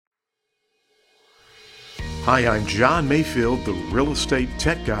Hi, I'm John Mayfield, the Real Estate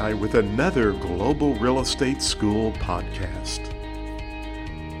Tech Guy, with another Global Real Estate School podcast.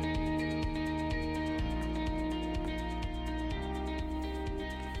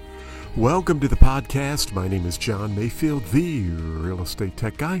 Welcome to the podcast. My name is John Mayfield, the Real Estate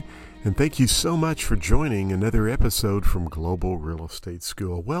Tech Guy, and thank you so much for joining another episode from Global Real Estate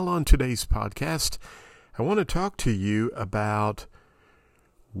School. Well, on today's podcast, I want to talk to you about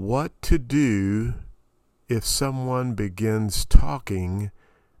what to do if someone begins talking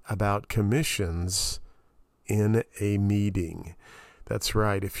about commissions in a meeting. That's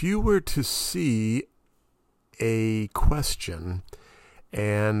right. If you were to see a question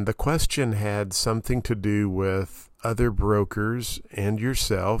and the question had something to do with other brokers and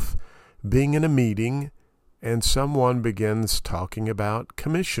yourself being in a meeting and someone begins talking about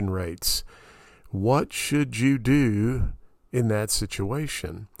commission rates, what should you do in that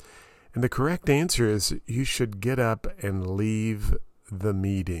situation? And the correct answer is you should get up and leave the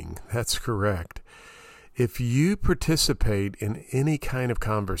meeting. That's correct. If you participate in any kind of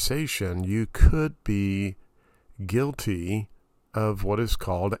conversation, you could be guilty of what is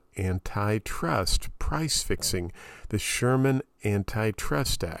called antitrust price fixing, the Sherman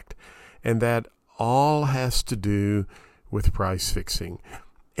Antitrust Act. And that all has to do with price fixing.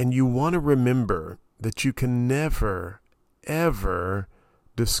 And you want to remember that you can never, ever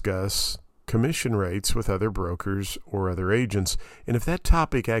discuss commission rates with other brokers or other agents. And if that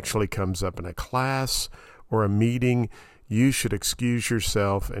topic actually comes up in a class or a meeting, you should excuse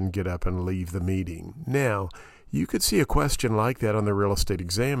yourself and get up and leave the meeting. Now, you could see a question like that on the real estate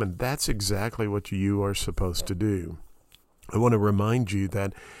exam, and that's exactly what you are supposed to do. I want to remind you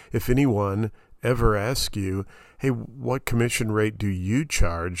that if anyone ever asks you, hey, what commission rate do you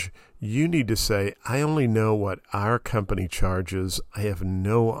charge? You need to say, I only know what our company charges. I have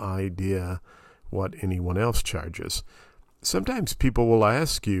no idea what anyone else charges. Sometimes people will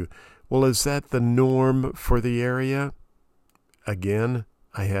ask you, well, is that the norm for the area? Again,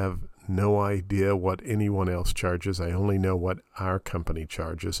 I have no idea what anyone else charges. I only know what our company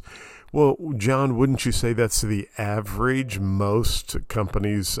charges. Well, John, wouldn't you say that's the average? Most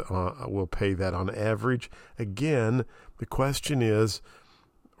companies will pay that on average. Again, the question is,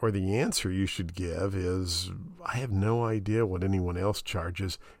 or the answer you should give is, I have no idea what anyone else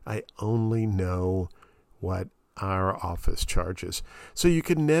charges. I only know what our office charges. So you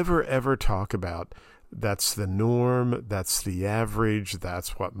can never, ever talk about that's the norm, that's the average,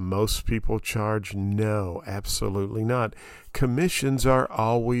 that's what most people charge. No, absolutely not. Commissions are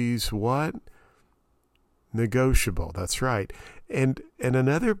always what? Negotiable. That's right. And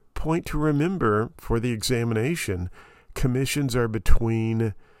another point to remember for the examination, commissions are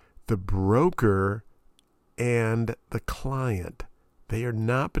between the broker and the client. They are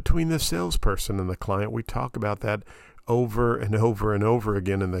not between the salesperson and the client. We talk about that over and over and over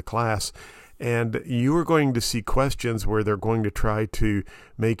again in the class. And you are going to see questions where they're going to try to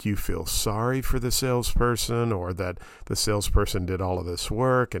make you feel sorry for the salesperson, or that the salesperson did all of this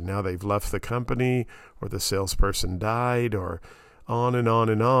work and now they've left the company, or the salesperson died, or on and on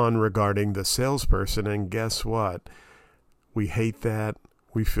and on regarding the salesperson. And guess what? We hate that.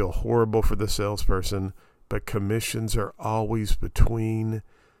 We feel horrible for the salesperson, but commissions are always between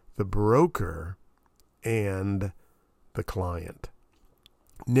the broker and the client.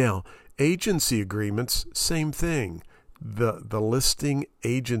 Now, agency agreements, same thing. The listing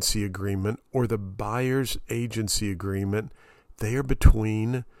agency agreement or the buyer's agency agreement, they are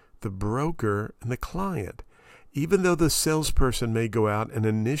between the broker and the client. Even though the salesperson may go out and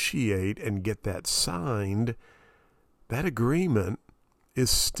initiate and get that signed, that agreement is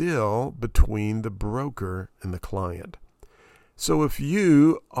still between the broker and the client. So if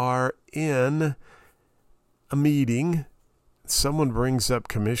you are in a meeting, someone brings up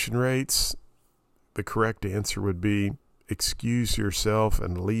commission rates, the correct answer would be excuse yourself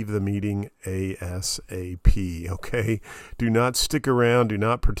and leave the meeting ASAP, okay? Do not stick around. Do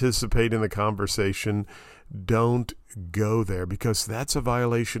not participate in the conversation. Don't go there, because that's a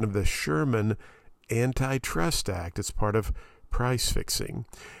violation of the Sherman Antitrust Act. It's part of price fixing.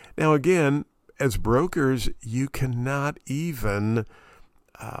 Now, again, as brokers, you cannot even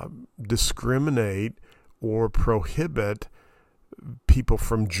discriminate or prohibit people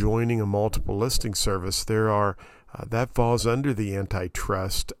from joining a multiple listing service. There are that falls under the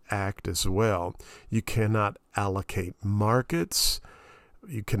Antitrust Act as well. You cannot allocate markets.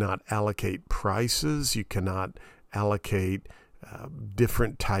 You cannot allocate prices. You cannot allocate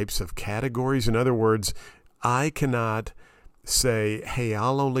different types of categories. In other words, I cannot say, hey,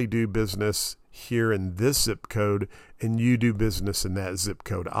 I'll only do business here in this zip code and you do business in that zip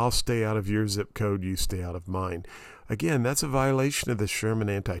code. I'll stay out of your zip code, you stay out of mine. Again, that's a violation of the Sherman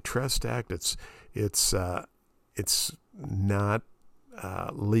Antitrust Act. It's not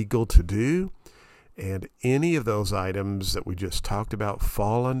legal to do. And any of those items that we just talked about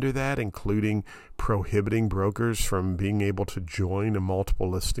fall under that, including prohibiting brokers from being able to join a multiple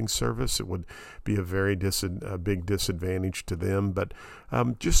listing service. It would be a very big disadvantage to them. But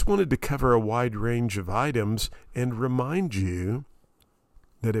just wanted to cover a wide range of items and remind you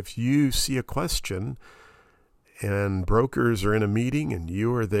that if you see a question and brokers are in a meeting and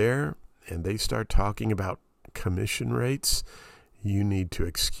you are there and they start talking about commission rates, you need to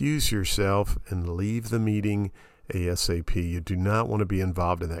excuse yourself and leave the meeting ASAP. You do not want to be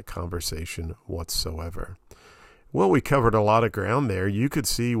involved in that conversation whatsoever. Well, we covered a lot of ground there. You could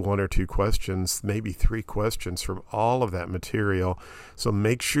see 1 or 2 questions, maybe 3 questions from all of that material. So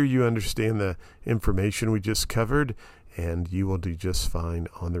make sure you understand the information we just covered, and you will do just fine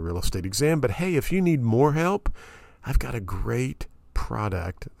on the real estate exam. But hey, if you need more help, I've got a great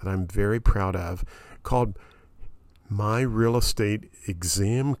product that I'm very proud of called My Real Estate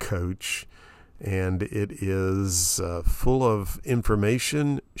Exam Coach, and it is full of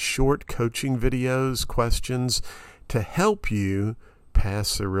information, short coaching videos, questions to help you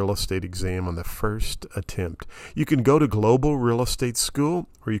pass the real estate exam on the first attempt. You can go to Global Real Estate School,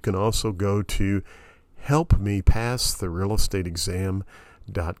 or you can also go to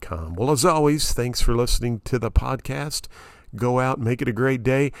helpmepasstherealestateexam.com. Well, as always, thanks for listening to the podcast. Go out, make it a great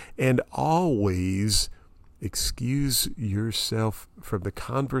day, and always excuse yourself from the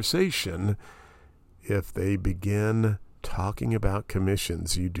conversation if they begin talking about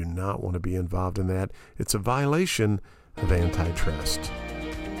commissions. You do not want to be involved in that. It's a violation of antitrust.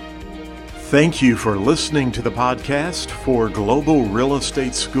 Thank you for listening to the podcast for Global Real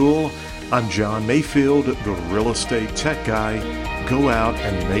Estate School. I'm John Mayfield, the Real Estate Tech Guy. Go out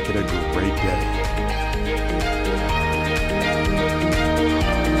and make it a great day.